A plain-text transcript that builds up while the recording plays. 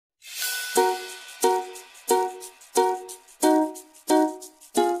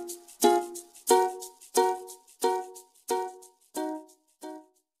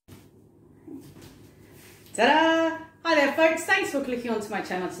Ta-da! Hi there folks, thanks for clicking onto my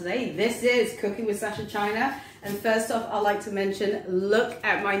channel today. This is Cooking with Sasha China, and first off I'd like to mention, look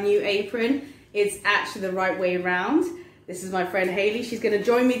at my new apron. It's actually the right way around. This is my friend Hayley. She's going to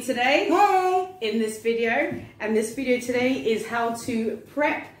join me today in this video, and this video today is how to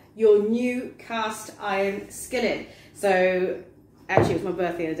prep your new cast iron skillet. So actually it was my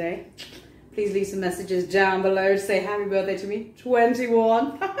birthday today. Please leave some messages down below to say happy birthday to me.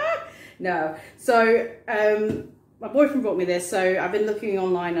 21. No. So my boyfriend brought me this, so I've been looking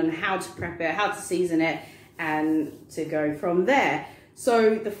online on how to prep it, how to season it, and to go from there.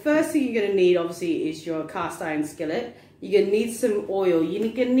 So the first thing you're going to need obviously is your cast iron skillet. You're going to need some oil. You're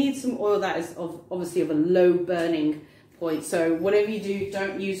going to need some oil that is obviously of a low burning point. So whatever you do,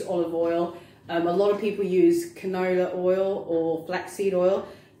 don't use olive oil. A lot of people use canola oil or flaxseed oil.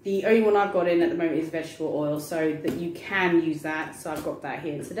 The only one I've got in at the moment is vegetable oil, so that you can use that. So I've got that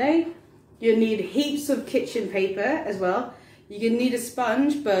here today. You'll need heaps of kitchen paper as well. You're going to need a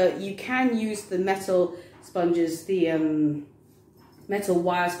sponge, but you can use the metal sponges, the metal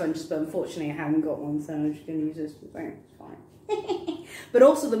wire sponges, but unfortunately I haven't got one, so I'm just going to use this. It's fine. But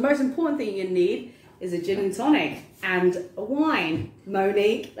also the most important thing you need is a gin and tonic and a wine.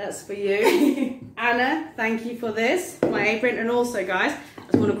 Monique, that's for you. Anna, thank you for this, my apron. And also guys, I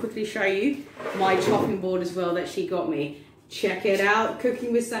just want to quickly show you my chopping board as well that she got me. Check it out,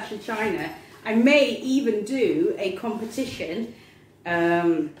 Cooking with Sasha China. I may even do a competition,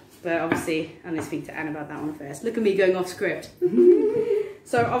 but obviously I'm going to speak to Anna about that one first. Look at me going off script.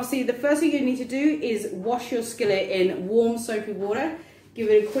 So obviously the first thing you need to do is wash your skillet in warm soapy water. Give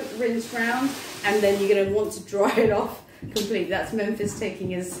it a quick rinse round, and then you're going to want to dry it off completely. That's Memphis taking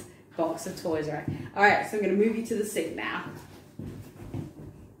his box of toys, right? All right, so I'm going to move you to the sink now.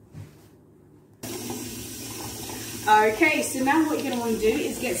 Okay, so now what you're going to want to do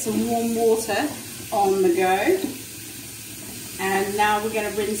is get some warm water on the go. And now we're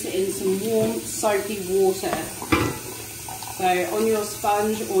going to rinse it in some warm soapy water. So on your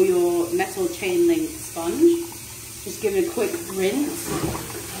sponge or your metal chain link sponge, just give it a quick rinse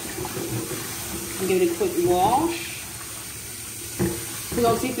and give it a quick wash. Because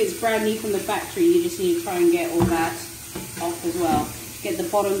obviously if it's brand new from the factory, you just need to try and get all that off as well. Get the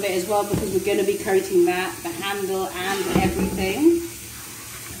bottom bit as well, because we're going to be coating that, the handle and everything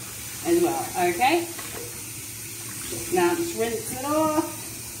as well. Okay? Now just rinse it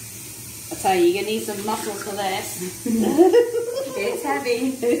off. I tell you, you're going to need some muscles for this. It's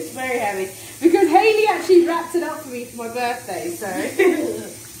heavy. It's very heavy. Because Hayley actually wrapped it up for me for my birthday, so.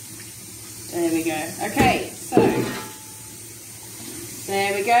 There we go. Okay, so.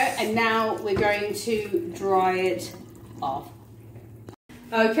 There we go. And now we're going to dry it off.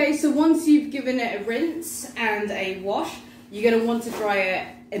 Okay, so once you've given it a rinse and a wash, you're going to want to dry it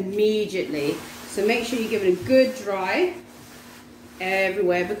immediately. So make sure you give it a good dry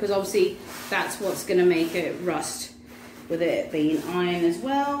everywhere, because obviously that's what's going to make it rust. With it being iron as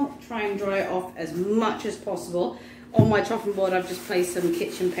well, try and dry it off as much as possible. On my chopping board I've just placed some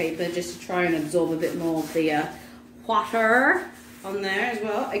kitchen paper just to try and absorb a bit more of the water on there as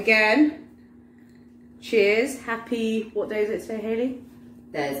well. Again, cheers. Happy, what day is it today, Hayley?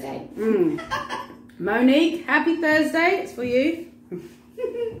 Thursday. Monique, happy Thursday, it's for you.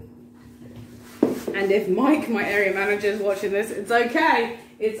 And if Mike, my area manager, is watching this, it's okay.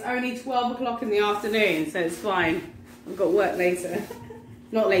 It's only 12 o'clock in the afternoon, so it's fine. I've got work later.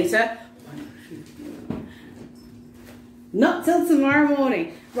 Not later. Not till tomorrow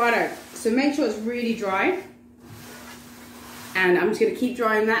morning. Righto, so make sure it's really dry. And I'm just going to keep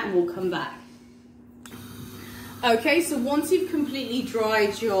drying that and we'll come back. Okay, so once you've completely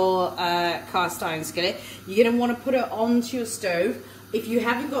dried your cast iron skillet, you're going to want to put it onto your stove. If you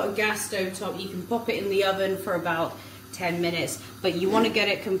haven't got a gas stove top, you can pop it in the oven for about 10 minutes, but you want to get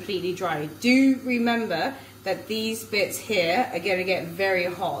it completely dry. Do remember that these bits here are going to get very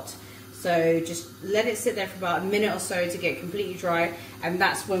hot. So just let it sit there for about a minute or so to get completely dry, and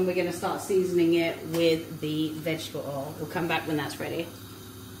that's when we're going to start seasoning it with the vegetable oil. We'll come back when that's ready.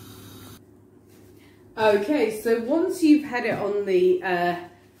 Okay, so once you've had it on the let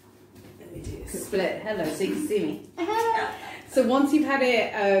me do this. Split, hello, so you can see me. So once you've had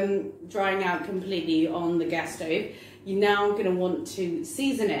it drying out completely on the gas stove, you're now going to want to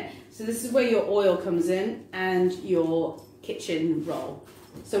season it. So this is where your oil comes in and your kitchen roll.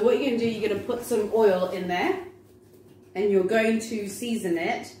 So what you're going to do, you're going to put some oil in there, and you're going to season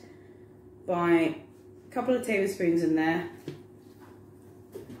it by a couple of tablespoons in there.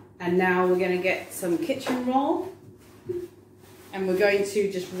 And now we're going to get some kitchen roll, and we're going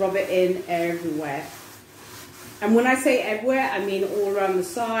to just rub it in everywhere. And when I say everywhere, I mean all around the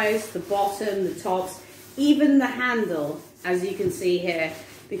sides, the bottom, the tops. even the handle, as you can see here,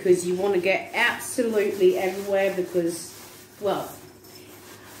 because you want to get absolutely everywhere because, well,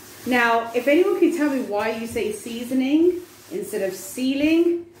 now, if anyone can tell me why you say seasoning instead of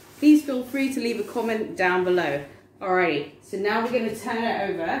sealing, please feel free to leave a comment down below. Alrighty, so now we're going to turn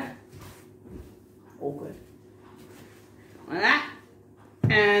it over. All good. Like that.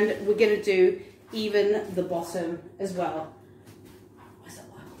 And we're going to do even the bottom as well.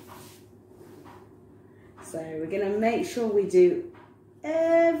 So we're going to make sure we do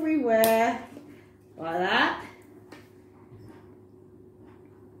everywhere like that.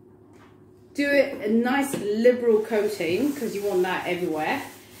 Do it a nice liberal coating because you want that everywhere.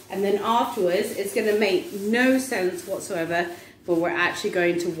 And then afterwards, it's going to make no sense whatsoever, but we're actually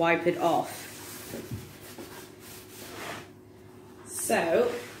going to wipe it off. So,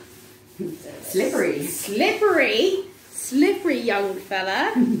 slippery. Slippery, slippery young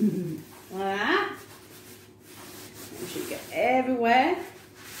fella. Like that. We should get everywhere.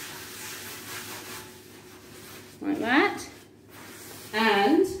 Like that.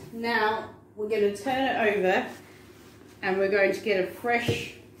 And now we're going to turn it over and we're going to get a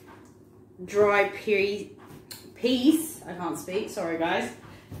fresh dry piece. I can't speak, sorry guys.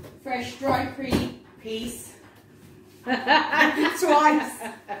 Fresh dry piece. Twice.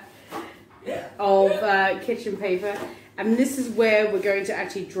 Of kitchen paper. And this is where we're going to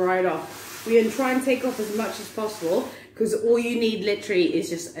actually dry it off. We're going to try and take off as much as possible because all you need literally is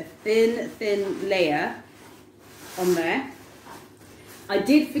just a thin layer on there. I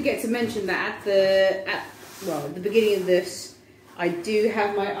did forget to mention that at the beginning of this, I do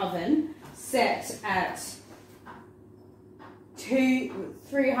have my oven set at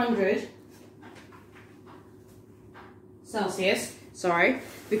 300 Celsius, sorry,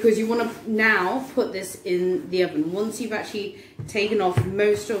 because you want to now put this in the oven. Once you've actually taken off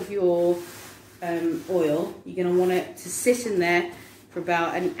most of your oil, you're going to want it to sit in there for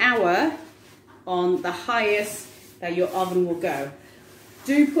about an hour on the highest that your oven will go.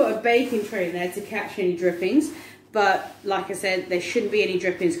 Do put a baking tray in there to catch any drippings, but like I said, there shouldn't be any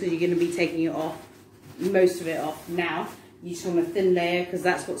drippings because you're going to be taking it off, most of it off now. You just want a thin layer because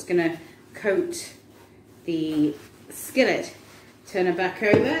that's what's going to coat the skillet. Turn it back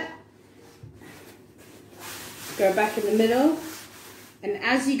over, go back in the middle, and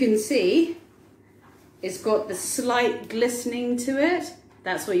as you can see, it's got the slight glistening to it.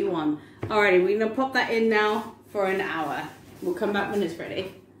 That's what you want. Alrighty, we're going to pop that in now for an hour. We'll come back when it's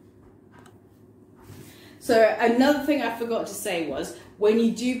ready. So another thing I forgot to say was, when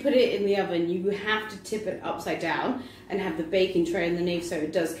you do put it in the oven, you have to tip it upside down and have the baking tray underneath so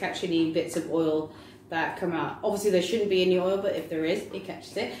it does catch any bits of oil that come out. Obviously there shouldn't be any oil, but if there is, it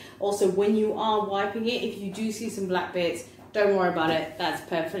catches it. Also, when you are wiping it, if you do see some black bits, don't worry about it. That's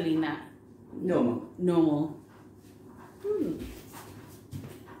perfectly normal.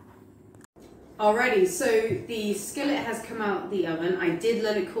 Alrighty, so the skillet has come out the oven. I did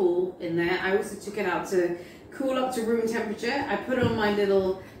let it cool in there. I also took it out to cool up to room temperature. I put on my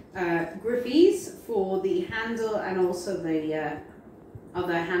little grippies for the handle and also the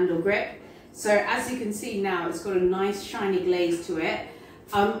other handle grip. So as you can see now, it's got a nice shiny glaze to it.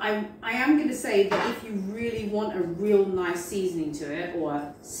 I am going to say that if you really want a real nice seasoning to it,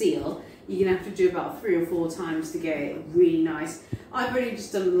 or seal, you're going to have to do about 3 or 4 times to get it really nice. I've already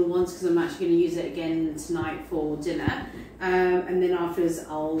just done it little once because I'm actually going to use it again tonight for dinner. And then afterwards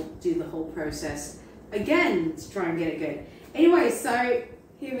I'll do the whole process again to try and get it good. Anyway, so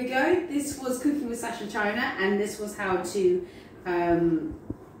here we go. This was Cooking with Sasha China, and this was how to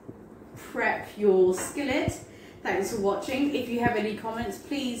prep your skillet. Thanks for watching. If you have any comments,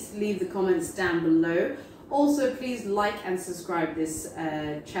 please leave the comments down below. Also, please like and subscribe this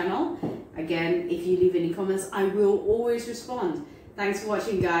channel. Again, if you leave any comments, I will always respond. Thanks for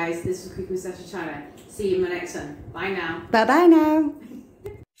watching, guys. This was Cooking with Sasha China. See you in my next one. Bye now. Bye-bye now.